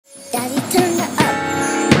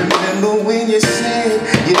you said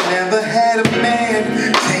you never had a man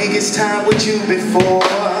take his time with you before.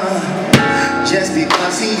 Just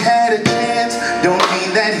because he had a chance don't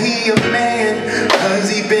mean that he a man, 'cause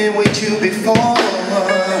he been with you before.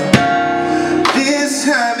 This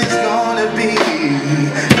time it's gonna be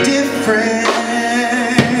different.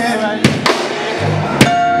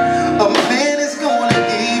 A man is gonna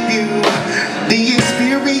give you the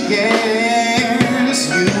experience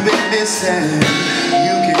you've been missing.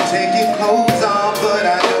 You can take your clothes off, but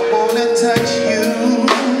I don't wanna touch you.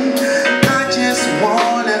 I just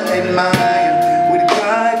wanna admire what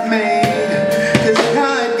God made, 'cause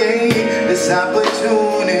God gave this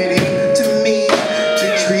opportunity to me to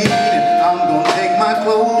treat it. I'm gonna take my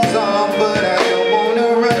clothes off, but I don't wanna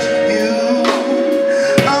rush you.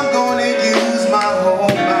 I'm gonna use my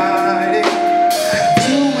whole body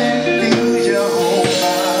to infuse your whole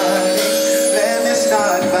body. Let me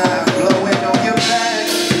start by blowing on your back,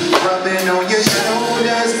 rubbing on your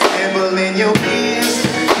shoulders, nibbling your ears,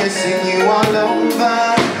 kissing you all over.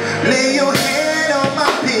 Lay your head on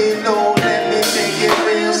my pillow, let me take it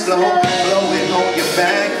real slow, blowing on your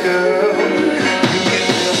back, girl. You can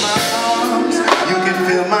feel my arms, you can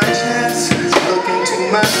feel my chest, look into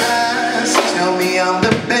my eyes, tell me I'm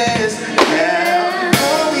the best. Yeah,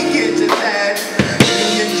 before we get to that, you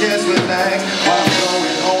can just relax while I'm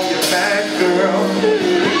blowing on your back, girl.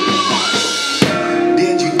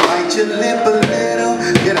 Did you bite your lip a little?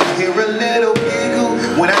 Did I hear a little giggle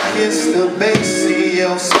when I kissed the base of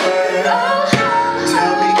your skirt?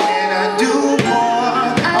 Tell me, can I do more?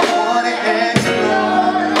 I wanna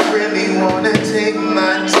explore, really wanna take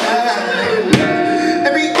my time.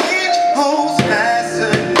 Every inch holds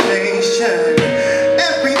fascination,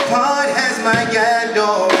 every part has my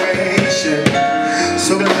adoration.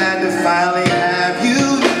 So glad to finally have you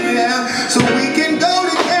here, so we can go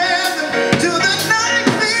together to the night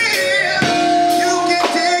fair. You can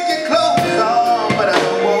take your clothes off, but I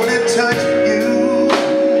don't wanna touch you.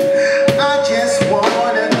 I just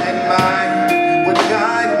wanna admire what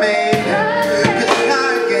God made, 'cause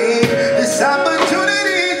God gave this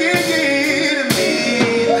opportunity to me.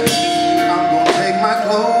 I'm gonna take my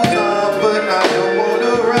clothes off, but I don't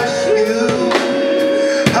wanna rush you.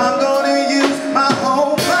 I'm gonna use my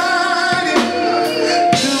whole body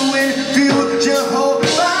to infuse your whole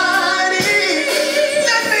body.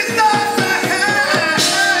 Let me start behind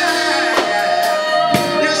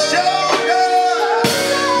your shoulder,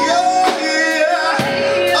 your ear,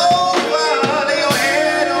 over. Lay your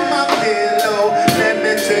head on my pillow, let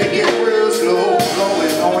me take it real slow,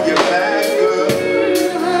 blowing on your back, girl.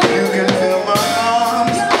 You can feel my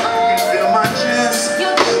arms, you can feel my chest,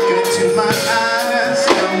 look into my eyes,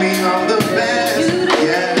 tell me I'm the best.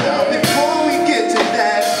 Yeah, before we get to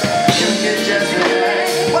that, you can just relax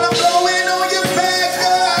while I'm blowing on your back,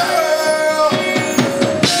 girl.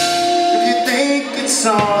 If you think it's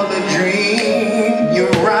all a dream,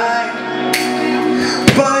 you're right,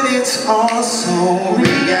 but it's also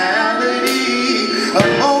reality, a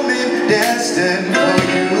moment destined for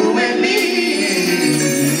you and me.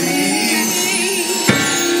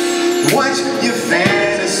 What's your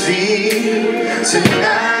fantasy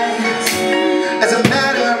tonight? As a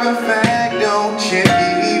matter of fact, don't you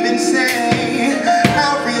even say,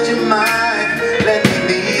 I'll read your mind, let me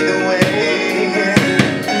lead the way.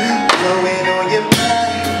 Blowing on your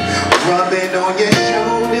back, rubbing on your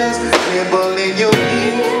shoulders, nibbling your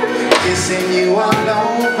ear, kissing you all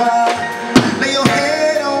over. Lay your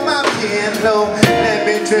head on my pillow, let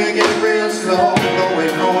me take it real slow,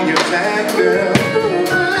 blowing on your back, girl.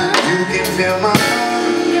 You can feel my heart,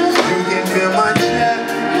 you can feel my chest,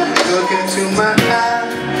 look into my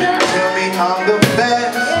eyes, tell me I'm the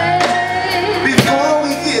best. Before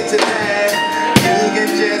we get to that, you can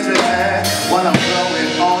just relax while I'm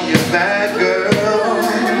blowing on your back, girl.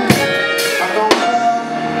 I'm gonna blow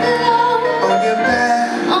on your back,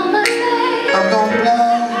 I'm gonna blow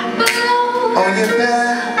on your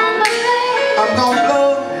back, I'm gonna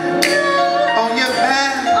blow on your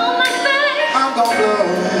back, I'm gonna blow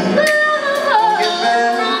on your back,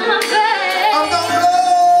 I'm gonna blow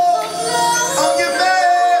on your back,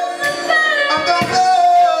 I'm gonna blow on your back, I'm gonna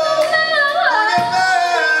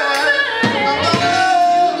blow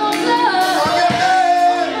on your back.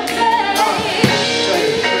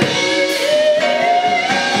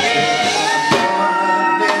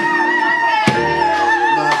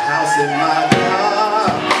 My house and my car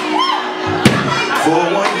for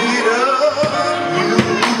 1 year.